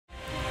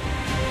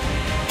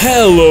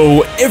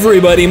Hello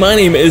everybody, my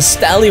name is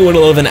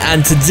Stalli111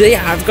 and today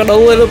I've got a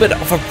little bit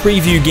of a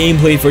preview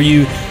gameplay for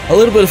you, a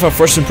little bit of a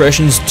first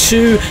impressions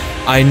too.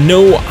 I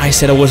know I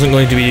said I wasn't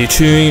going to be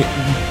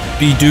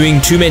doing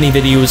too many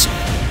videos,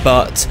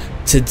 but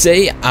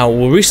today,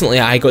 recently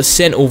I got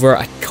sent over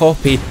a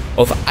copy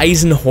of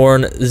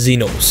Eisenhorn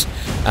Xenos,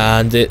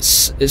 and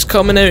it's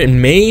coming out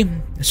in May,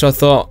 so I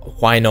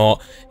thought, why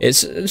not?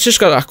 It's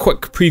just got a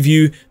quick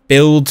preview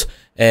build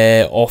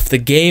of the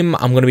game.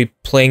 I'm going to be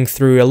playing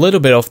through a little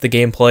bit of the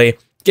gameplay,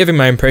 giving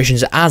my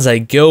impressions as I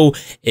go.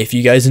 If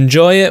you guys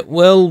enjoy it,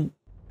 well,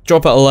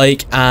 drop it a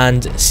like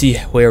and see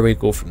where we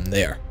go from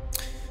there.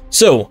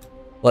 So,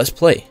 let's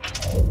play.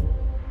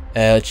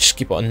 Let's just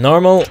keep it on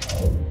normal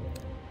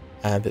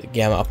and put the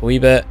gamma up a wee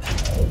bit.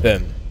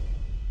 Boom.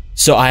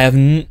 So I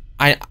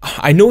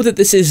know that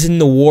this is in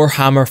the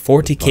Warhammer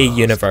 40k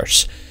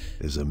universe.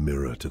 Is a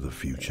mirror to the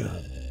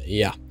future.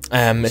 Yeah.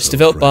 It's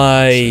developed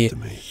by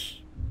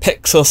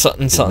Pixel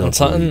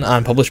something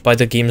and published by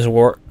the Games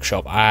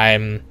Workshop.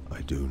 I'm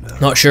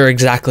not sure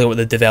exactly what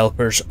the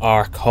developers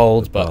are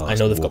called, but I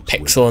know they've got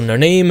Pixel in their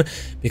name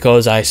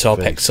because I saw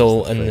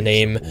Pixel in the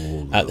name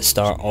at the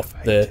start of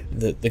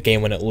the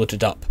game when it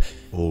loaded up.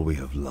 All we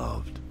have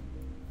loved,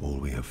 all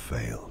we have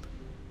failed.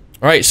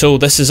 Alright, so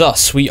this is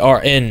us. We're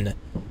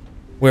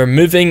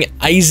moving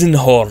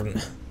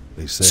Eisenhorn.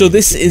 So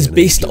this is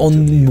based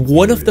on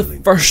one of the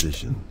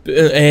first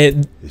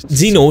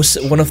Xenos,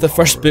 one of the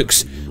first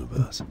books,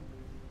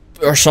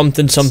 or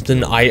something.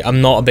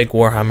 I'm not a big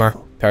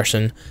Warhammer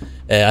person.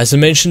 As I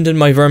mentioned in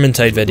my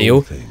Vermintide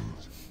video,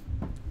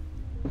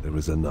 there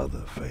is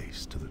another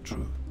face to the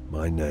truth.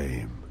 My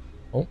name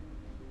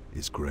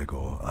is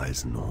Gregor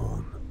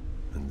Eisenhorn,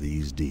 and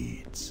these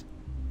deeds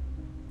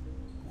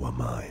were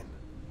mine.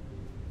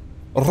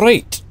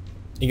 Right,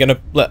 you gonna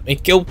let me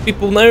kill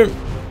people now?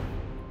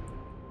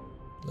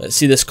 Let's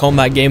see this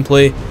combat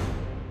gameplay.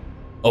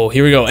 Oh,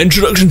 here we go.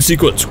 Introduction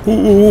sequence.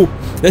 Ooh.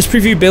 This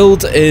preview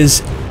build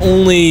is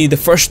only the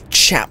first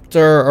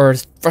chapter, or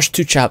first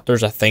two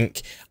chapters, I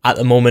think, at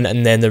the moment,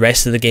 and then the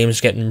rest of the game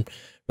is getting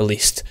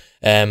released.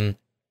 But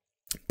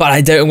I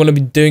doubt I'm going to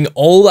be doing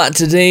all that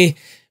today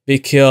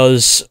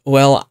because,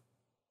 well,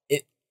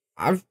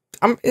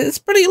 it's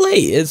pretty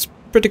late. It's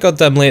pretty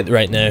goddamn late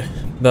right now.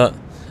 But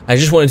I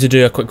just wanted to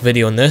do a quick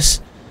video on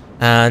this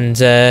and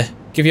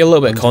give you a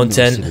little bit of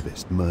content.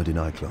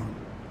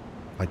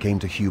 I came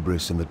to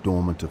hubris in the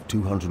dormant of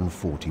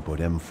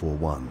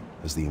 240.M41,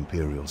 as the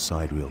Imperial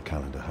sidereal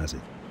calendar has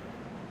it.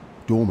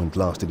 Dormant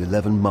lasted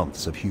 11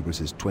 months of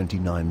hubris's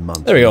 29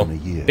 months there we go. In a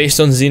year. Based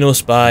on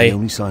Xenos by the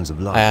only signs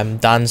of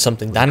life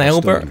Dan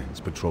Albert.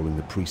 Patrolling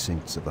the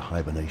precincts of the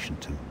hibernation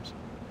tombs.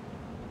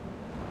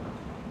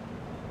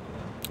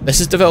 This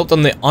is developed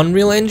on the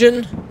Unreal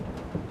Engine.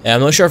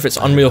 I'm not sure if it's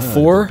Unreal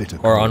 4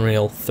 or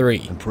Unreal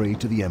 3.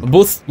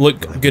 Both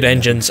look good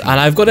engines, and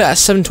I've got it at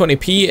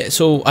 720p,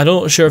 so I'm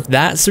not sure if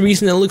that's the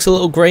reason it looks a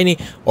little grainy,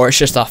 or it's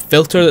just a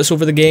filter that's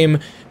over the game,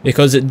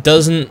 because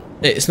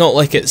it's not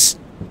like it's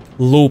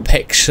low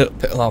pixel,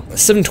 well,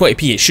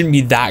 720p, it shouldn't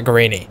be that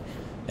grainy.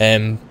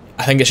 I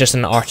think it's just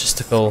an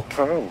artistical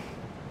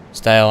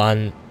style,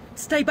 and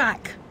stay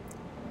back.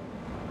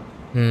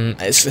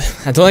 I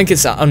don't think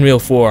it's Unreal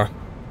 4. It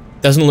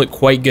doesn't look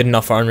quite good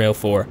enough for Unreal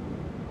 4.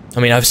 I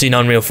mean, I've seen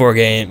Unreal 4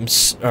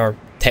 games, or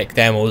tech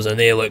demos, and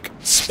they look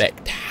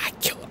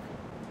spectacular.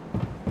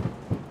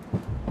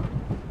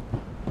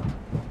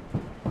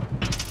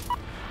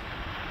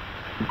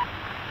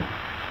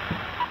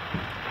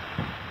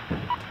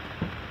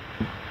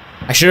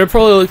 I should have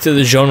probably looked at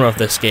the genre of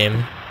this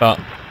game, but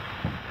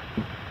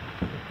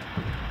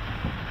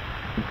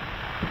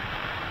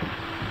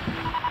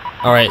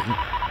alright,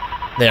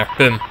 there,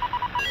 boom.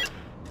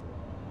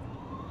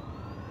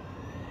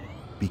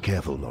 Be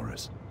careful,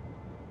 Loris.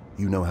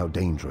 You know how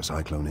dangerous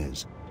Cyclone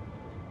is.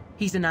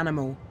 He's an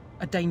animal,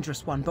 a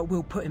dangerous one, but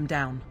we'll put him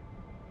down.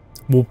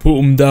 We'll put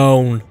him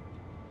down.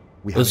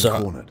 We have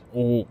him cornered.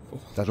 Oh,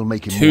 that'll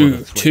make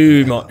him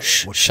too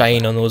much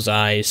shine on those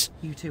eyes.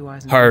 You too,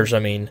 Eisenhorn. Hers, I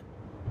mean.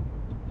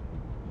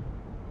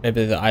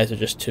 Maybe the eyes are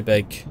just too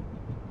big.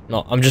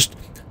 No,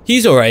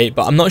 he's alright,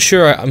 but I'm not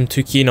sure I'm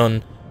too keen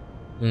on.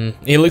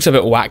 He looks a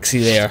bit waxy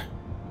there.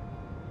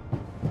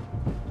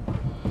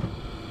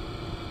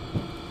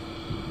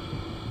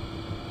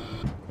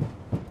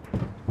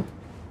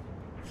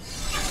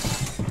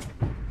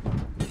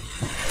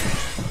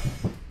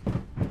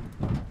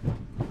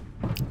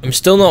 I'm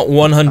still not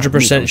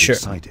 100% sure.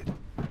 Excited,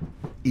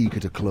 eager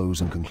to close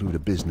and conclude a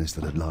business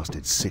that had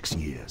lasted 6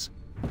 years.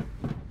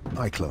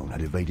 Cyclone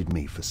had evaded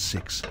me for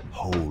 6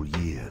 whole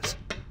years.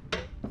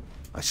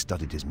 I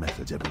studied his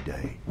methods every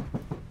day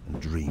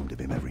and dreamed of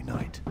him every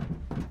night.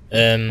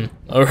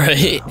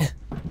 Alright.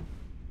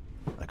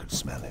 I could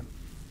smell him.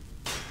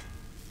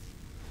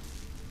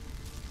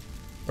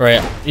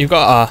 Right, you've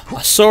got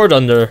a sword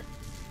under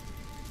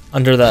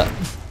that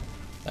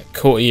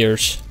coat of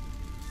yours.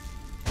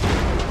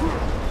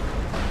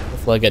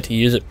 Hopefully I get to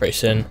use it pretty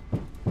soon.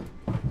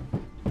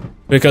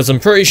 Because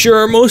I'm pretty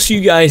sure most of you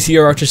guys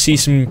here are to see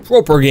some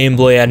proper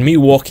gameplay and me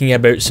walking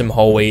about some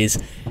hallways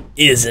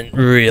isn't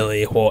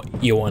really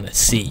what you want to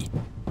see,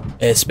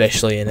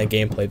 especially in a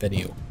gameplay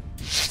video.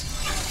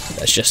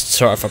 That's just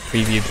sort of a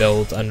preview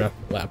build and a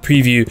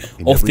preview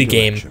of the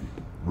game.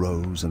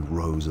 Rows and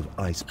rows of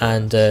ice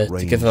and to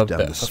give a bit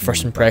of a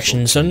first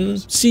impressions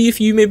and see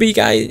if you maybe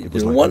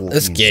guys want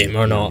this game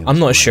or not. I'm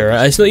not sure.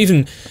 It's not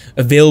even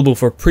available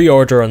for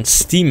pre-order on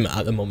Steam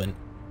at the moment.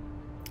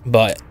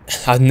 But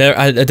I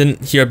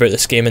didn't hear about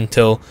this game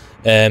until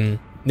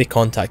they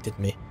contacted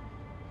me.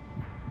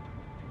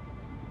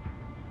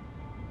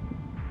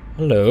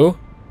 Hello.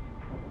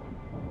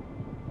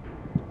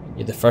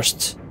 You're the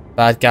first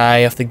bad guy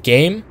of the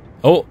game.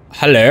 Oh,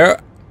 hello.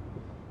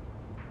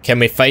 Can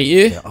we fight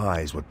you? Their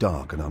eyes were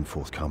dark and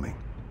unforthcoming,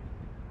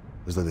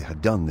 as though they had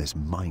done this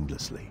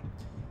mindlessly,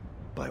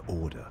 by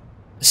order.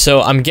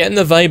 So I'm getting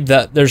the vibe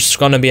that there's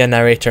gonna be a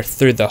narrator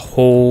through the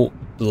whole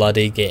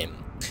bloody game.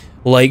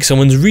 Like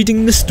someone's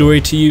reading the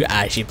story to you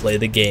as you play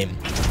the game.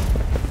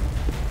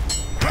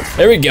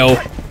 There we go.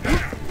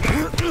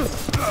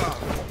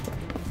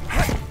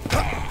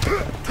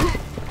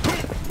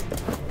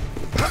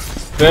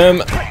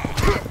 Boom.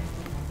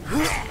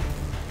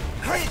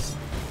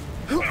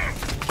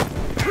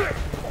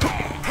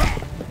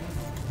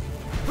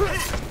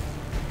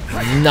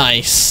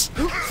 Nice.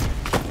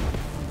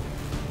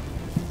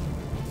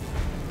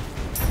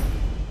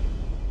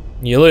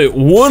 You loot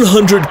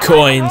 100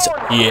 coins.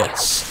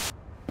 Yes.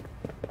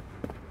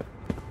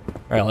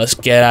 Alright, let's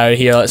get out of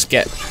here. Let's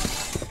get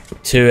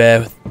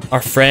to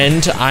our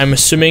friend, I'm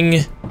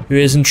assuming, who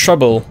is in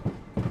trouble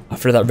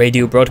after that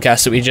radio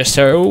broadcast that we just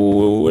heard.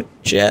 Oh, a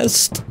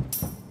chest.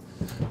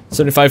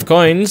 75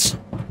 coins.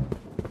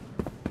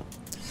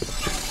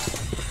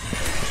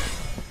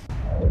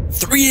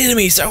 3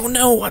 enemies! Oh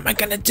no, what am I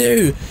gonna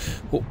do?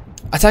 Oh,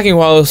 attacking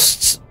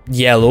whilst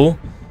yellow.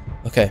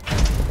 Okay.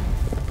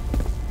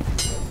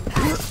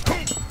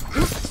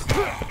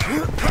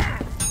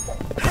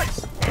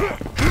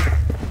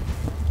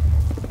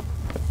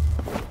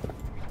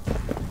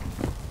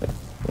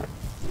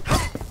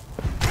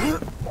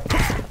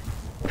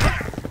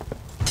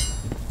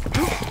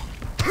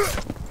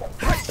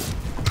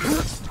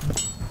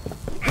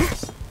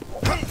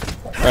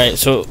 Right,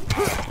 so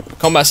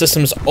combat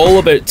system's all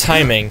about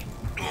timing.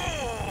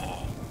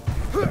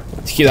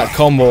 To keep that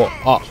combo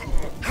up.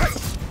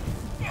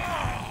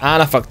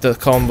 And I fucked the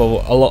combo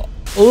a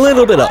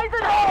little bit up.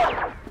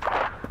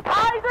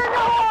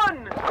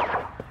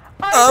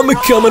 I'm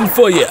coming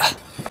for you.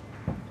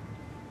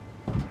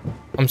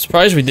 I'm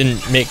surprised we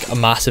didn't make a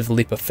massive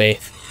leap of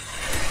faith.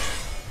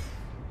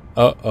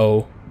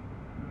 Uh-oh.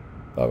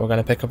 But we're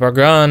gonna pick up our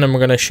gun and we're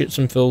gonna shoot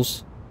some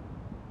fools.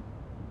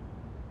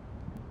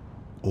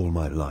 All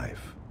my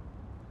life,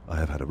 I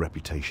have had a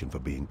reputation for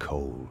being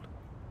cold,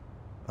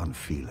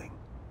 unfeeling.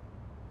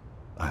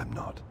 I am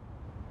not,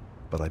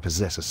 but I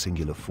possess a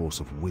singular force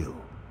of will.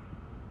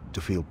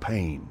 To feel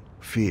pain,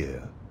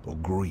 fear, or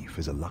grief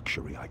is a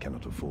luxury I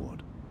cannot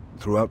afford.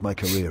 Throughout my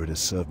career, it has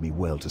served me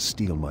well to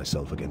steel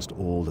myself against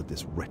all that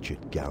this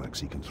wretched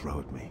galaxy can throw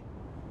at me.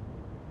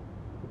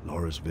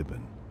 Loris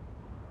Vibben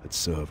had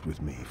served with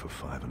me for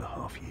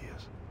 5.5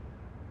 years.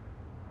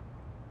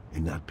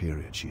 In that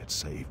period, she had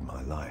saved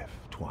my life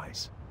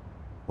twice.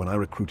 When I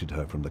recruited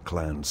her from the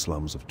clan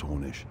slums of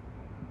Tornish,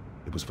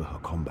 it was for her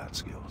combat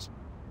skills.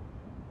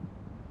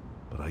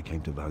 But I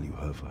came to value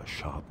her for her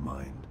sharp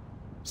mind,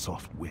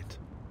 soft wit,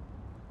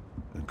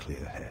 and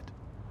clear head.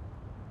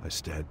 I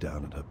stared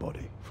down at her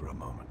body for a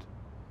moment.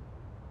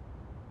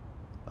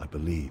 I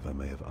believe I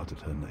may have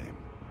uttered her name.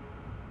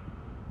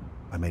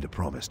 I made a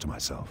promise to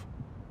myself.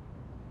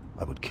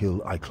 I would kill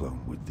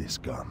Iclone with this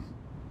gun.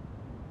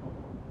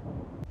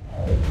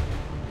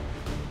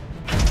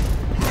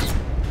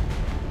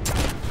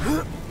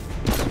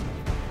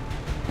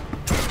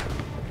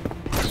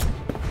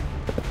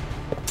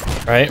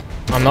 Right,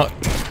 I'm not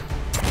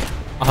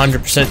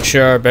 100%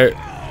 sure about.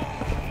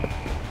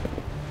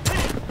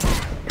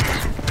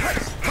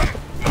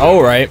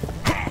 All right.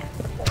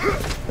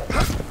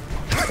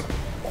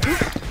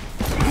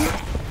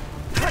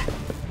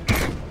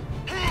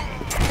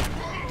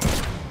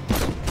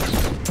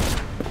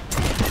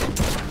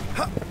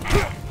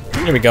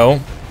 Here we go.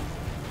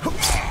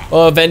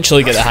 We'll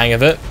eventually get the hang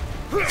of it.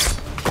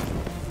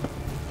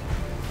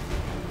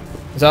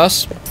 Is that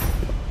us?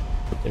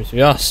 Seems to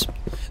be us.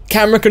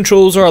 Camera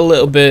controls are a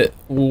little bit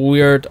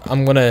weird.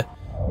 I'm gonna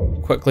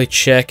quickly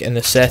check in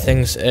the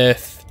settings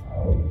if...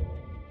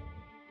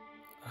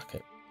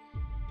 Okay.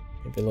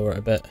 Maybe lower it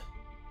a bit.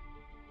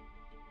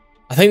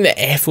 I think the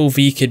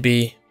FOV could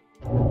be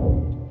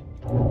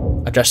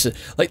adjusted.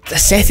 Like, the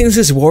settings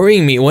is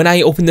worrying me. When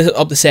I opened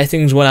up the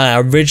settings when I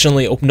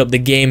originally opened up the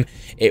game,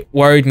 it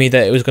worried me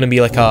that it was gonna be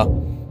like a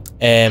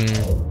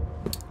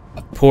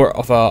port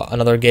of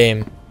another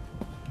game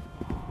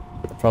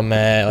from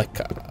like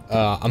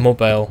a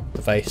mobile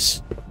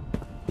device.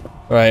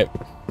 Right,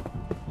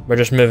 we're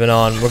just moving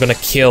on. We're gonna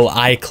kill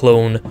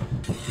iClone.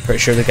 Pretty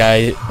sure the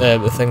guy,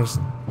 the thing's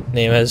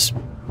name is.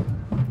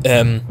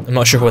 I'm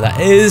not sure who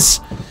that is.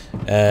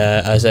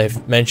 As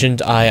I've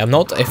mentioned, I am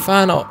not a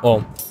fan of.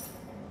 Well,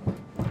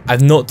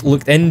 I've not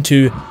looked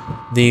into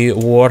the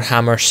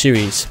Warhammer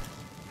series.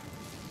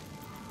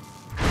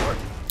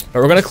 But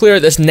we're going to clear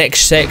out this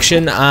next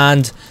section,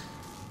 and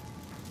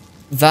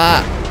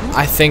that,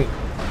 I think,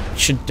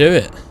 should do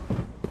it.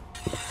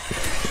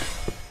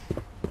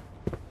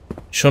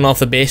 Showing off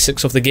the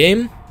basics of the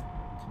game.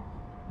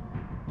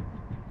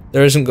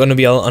 There isn't going to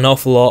be an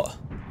awful lot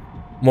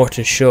more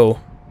to show.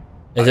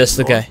 Is this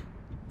the guy?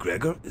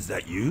 Gregor, is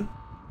that you?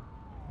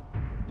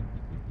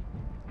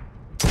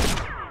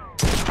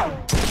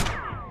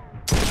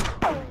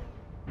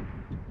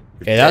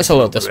 Okay, that's a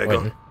little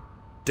disappointing.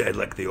 Dead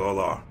like they all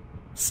are.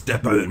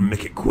 Step out and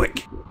make it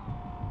quick.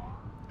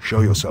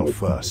 Show yourself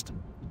first.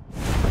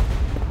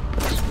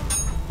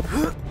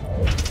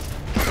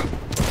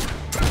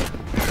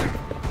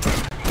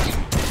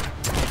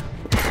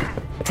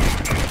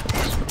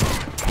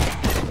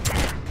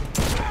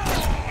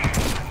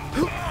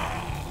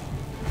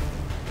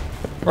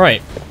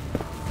 Right.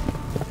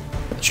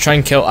 Let's try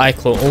and kill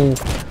Iclo. Oh.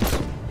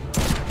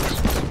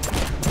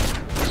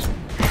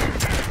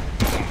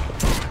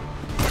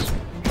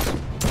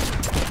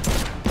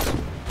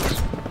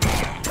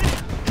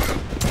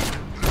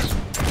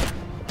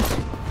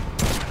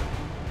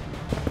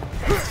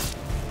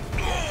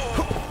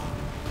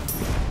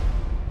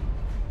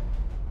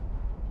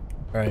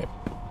 Right.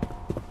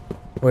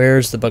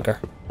 Where's the bugger?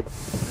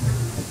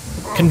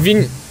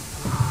 Convenient.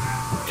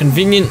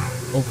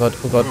 Oh god,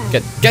 oh god.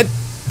 Get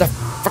the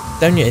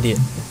fuck down, you idiot.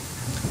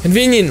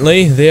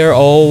 Conveniently, they're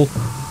all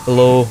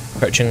below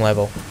crouching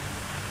level.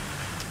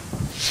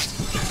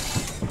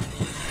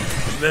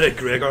 Admit it,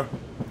 Gregor.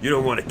 You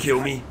don't want to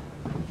kill me.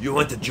 You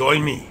want to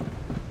join me.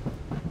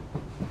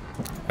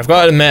 I've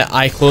got to admit,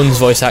 iClone's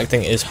voice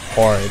acting is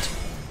horrid.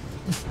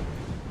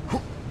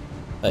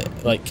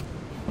 Like,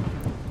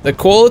 the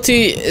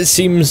quality, it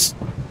seems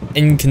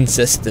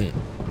inconsistent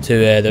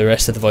to the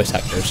rest of the voice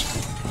actors.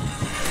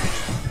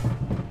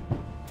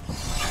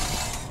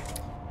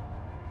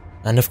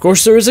 And of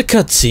course there is a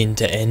cutscene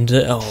to end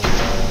it all.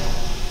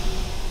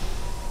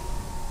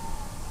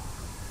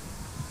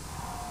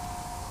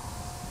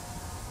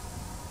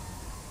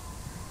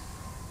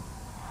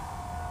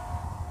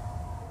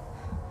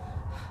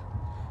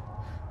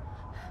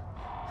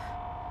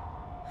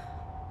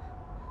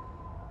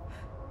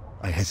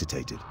 I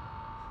hesitated.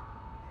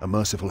 A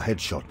merciful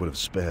headshot would have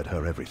spared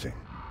her everything.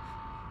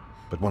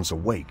 But once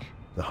awake,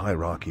 the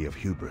hierarchy of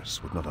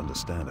hubris would not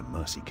understand a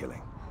mercy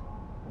killing.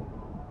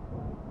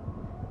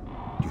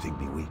 Do you think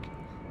me weak?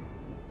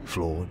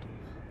 Flawed?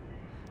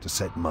 To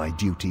set my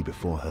duty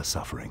before her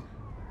suffering?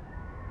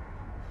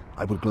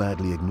 I would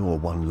gladly ignore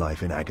one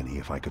life in agony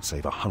if I could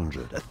save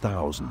 100,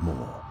 1,000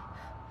 more.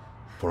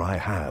 For I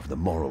have the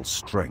moral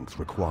strength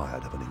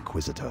required of an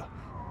Inquisitor.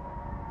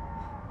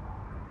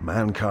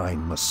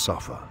 Mankind must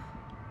suffer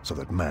so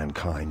that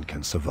mankind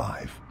can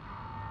survive.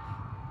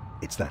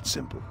 It's that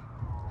simple.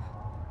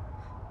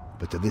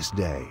 But to this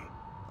day,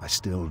 I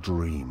still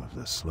dream of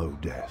the slow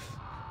death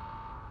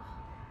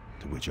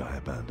to which I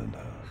abandoned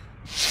her.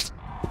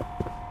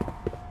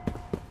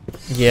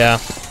 Yeah.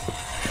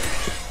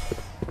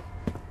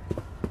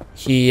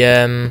 He,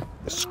 The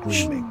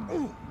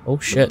screaming. Oh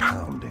shit. The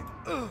pounding.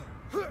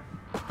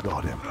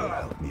 God, Emperor,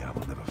 help me, I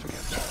will never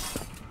forget that.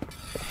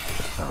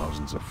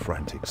 Thousands of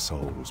frantic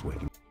souls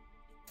waiting.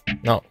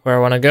 Not where I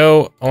want to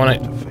go. I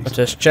want to go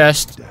to his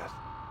chest. Death.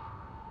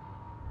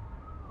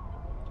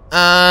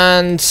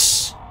 And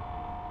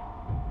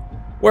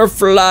we're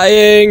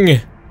flying.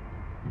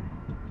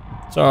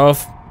 Sort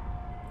of.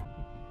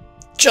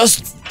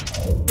 Just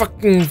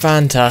fucking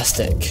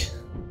fantastic.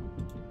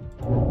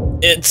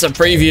 It's a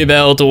preview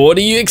build. What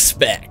do you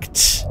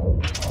expect?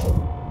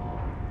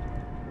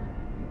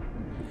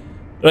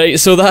 Right,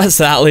 so that's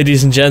that,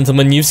 ladies and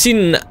gentlemen. You've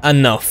seen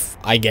enough,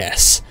 I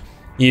guess.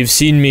 You've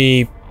seen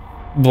me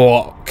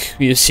walk.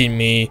 You've seen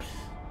me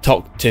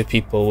talk to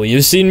people.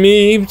 You've seen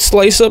me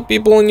slice up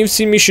people, and you've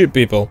seen me shoot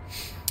people.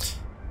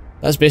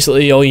 That's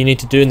basically all you need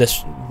to do in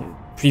this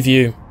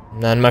preview.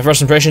 And my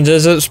first impressions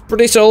is it's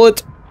pretty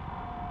solid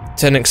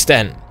to an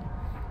extent.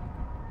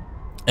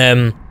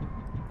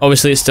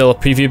 Obviously it's still a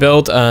preview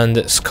build and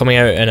it's coming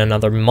out in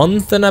another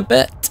month and a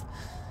bit.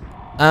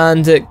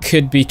 And it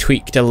could be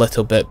tweaked a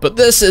little bit, but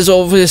this is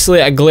obviously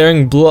a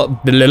glaring bug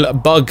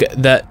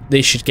that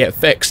they should get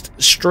fixed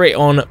straight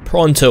on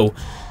pronto.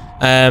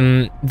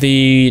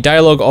 The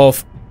dialogue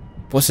of,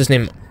 what's his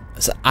name?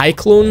 Is it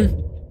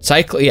Iclone?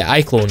 Yeah,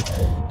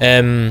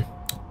 Iclone.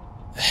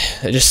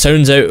 It just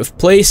sounds out of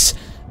place,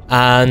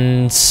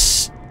 and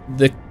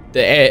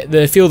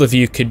the field of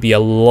view could be a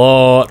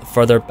lot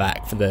further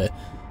back for the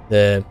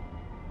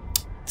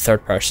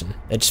third person.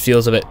 It just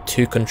feels a bit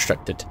too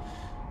constricted.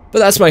 But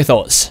that's my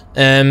thoughts.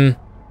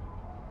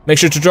 Make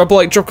sure to drop a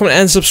like, drop a comment,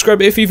 and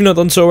subscribe if you've not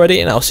done so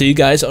already, and I'll see you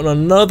guys on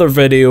another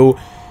video.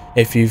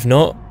 If you've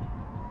not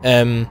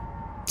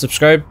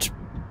subscribed,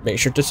 make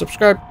sure to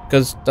subscribe,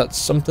 because that's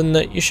something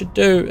that you should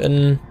do,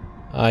 and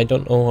I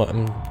don't know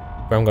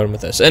where I'm going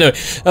with this. Anyway,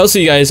 I'll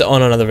see you guys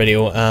on another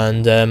video,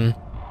 and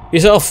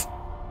peace off.